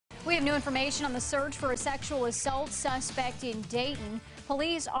We have new information on the search for a sexual assault suspect in Dayton.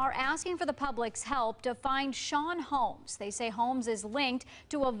 Police are asking for the public's help to find Sean Holmes. They say Holmes is linked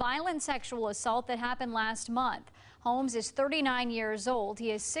to a violent sexual assault that happened last month. Holmes is 39 years old.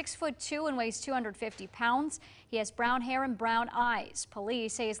 He is 6'2" and weighs 250 pounds. He has brown hair and brown eyes.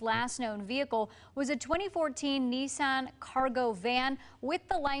 Police say his last known vehicle was a 2014 Nissan cargo van with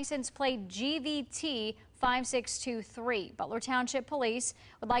the license plate GVT 5623. Butler Township Police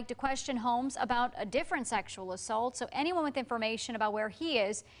would like to question Holmes about a different sexual assault, so anyone with information about where he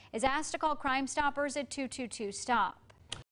is asked to call Crime Stoppers at 222-STOP.